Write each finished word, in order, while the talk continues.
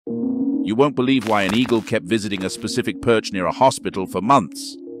You won't believe why an eagle kept visiting a specific perch near a hospital for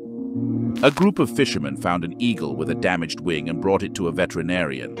months. A group of fishermen found an eagle with a damaged wing and brought it to a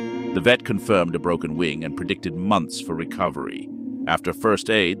veterinarian. The vet confirmed a broken wing and predicted months for recovery. After first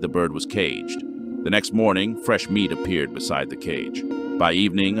aid, the bird was caged. The next morning, fresh meat appeared beside the cage. By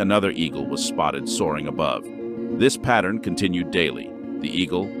evening, another eagle was spotted soaring above. This pattern continued daily, the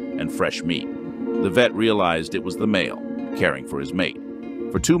eagle and fresh meat. The vet realized it was the male, caring for his mate.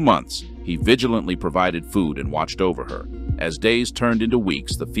 For 2 months, he vigilantly provided food and watched over her. As days turned into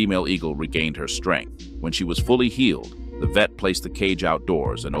weeks, the female eagle regained her strength. When she was fully healed, the vet placed the cage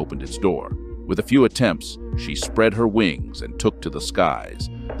outdoors and opened its door. With a few attempts, she spread her wings and took to the skies.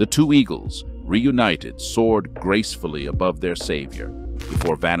 The two eagles, reunited, soared gracefully above their savior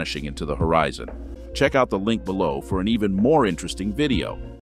before vanishing into the horizon. Check out the link below for an even more interesting video.